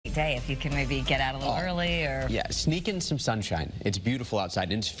day if you can maybe get out a little early or... Yeah, sneak in some sunshine. It's beautiful outside,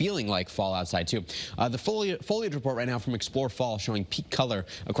 and it's feeling like fall outside, too. The foliage report right now from Explore Fall showing peak color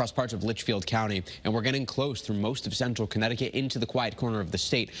across parts of Litchfield County, and we're getting close through most of central Connecticut into the quiet corner of the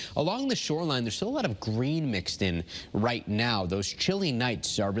state. Along the shoreline, there's still a lot of green mixed in right now. Those chilly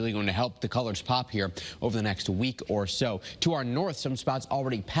nights are really going to help the colors pop here over the next week or so. To our north, some spots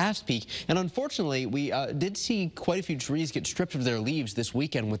already past peak, and unfortunately, we did see quite a few trees get stripped of their leaves this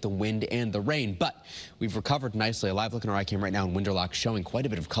weekend with the wind and the rain, but we've recovered nicely. A live look in our iCam right now in Winterloch showing quite a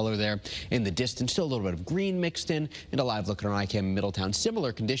bit of color there in the distance. Still a little bit of green mixed in, and a live look in our iCam in Middletown.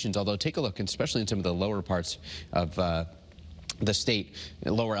 Similar conditions, although take a look, especially in some of the lower parts of the state,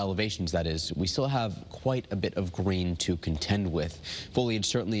 lower elevations that is, we still have quite a bit of green to contend with. Foliage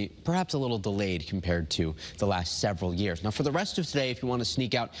certainly perhaps a little delayed compared to the last several years. Now for the rest of today, if you want to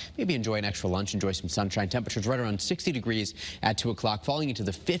sneak out, maybe enjoy an extra lunch, enjoy some sunshine. Temperatures right around 60 degrees at 2 o'clock, falling into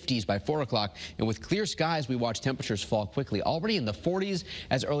the 50s by 4 o'clock. And with clear skies, we watch temperatures fall quickly, already in the 40s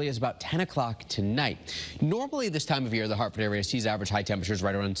as early as about 10 o'clock tonight. Normally this time of year, the Hartford area sees average high temperatures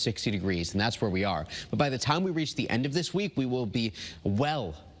right around 60 degrees, and that's where we are. But by the time we reach the end of this week, we will be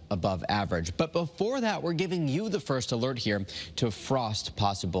well above average. But before that, we're giving you the first alert here to frost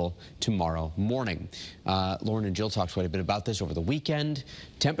possible tomorrow morning. Lauren and Jill talked quite a bit about this over the weekend.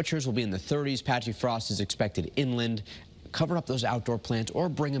 Temperatures will be in the 30s. Patchy frost is expected inland. Cover up those outdoor plants or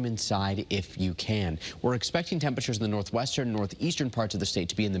bring them inside if you can. We're expecting temperatures in the northwestern and northeastern parts of the state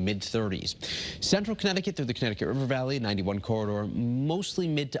to be in the mid-30s. Central Connecticut through the Connecticut River Valley, 91 corridor, mostly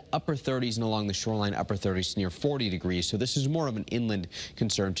mid to upper 30s, and along the shoreline, upper 30s near 40 degrees. So this is more of an inland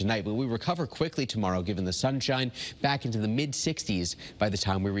concern tonight, but we recover quickly tomorrow given the sunshine, back into the mid-60s by the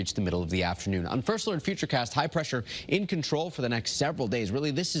time we reach the middle of the afternoon. On First Alert Futurecast, high pressure in control for the next several days.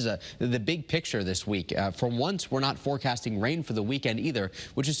 Really, this is the big picture this week. For once, we're not forecasting rain for the weekend either,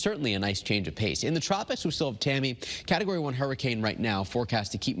 which is certainly a nice change of pace. In the tropics, we still have Tammy, Category 1 hurricane right now,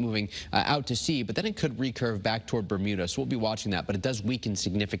 forecast to keep moving out to sea, but then it could recurve back toward Bermuda, so we'll be watching that, but it does weaken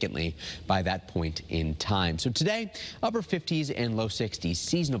significantly by that point in time. So today, upper 50s and low 60s,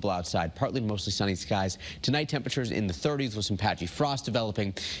 seasonable outside, partly to mostly sunny skies. Tonight, temperatures in the 30s with some patchy frost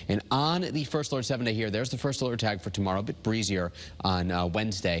developing, and on the First Alert 7-day here, there's the First Alert tag for tomorrow, a bit breezier on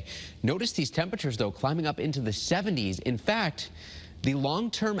Wednesday. Notice these temperatures, though, climbing up into the 70s. In fact, the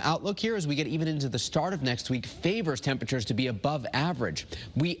long-term outlook here as we get even into the start of next week favors temperatures to be above average.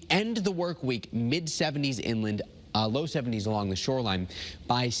 We end the work week mid-70s inland, low 70s along the shoreline.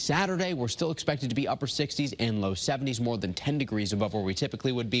 By Saturday, we're still expected to be upper 60s and low 70s, more than 10 degrees above where we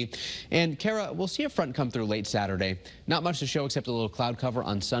typically would be. And Kara, we'll see a front come through late Saturday. Not much to show except a little cloud cover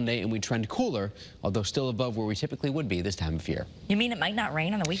on Sunday, and we trend cooler, although still above where we typically would be this time of year. You mean it might not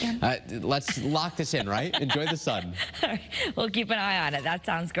rain on the weekend? Let's lock this in, right? Enjoy the sun. All right. We'll keep an eye on it. That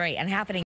sounds great. And happening